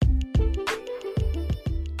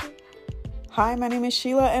Hi, my name is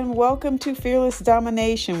Sheila, and welcome to Fearless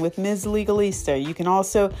Domination with Ms. Legalista. You can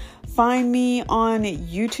also find me on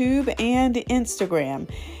YouTube and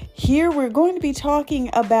Instagram. Here, we're going to be talking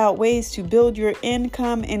about ways to build your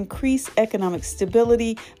income, increase economic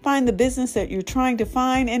stability, find the business that you're trying to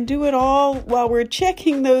find, and do it all while we're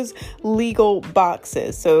checking those legal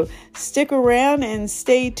boxes. So stick around and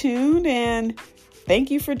stay tuned, and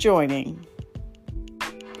thank you for joining.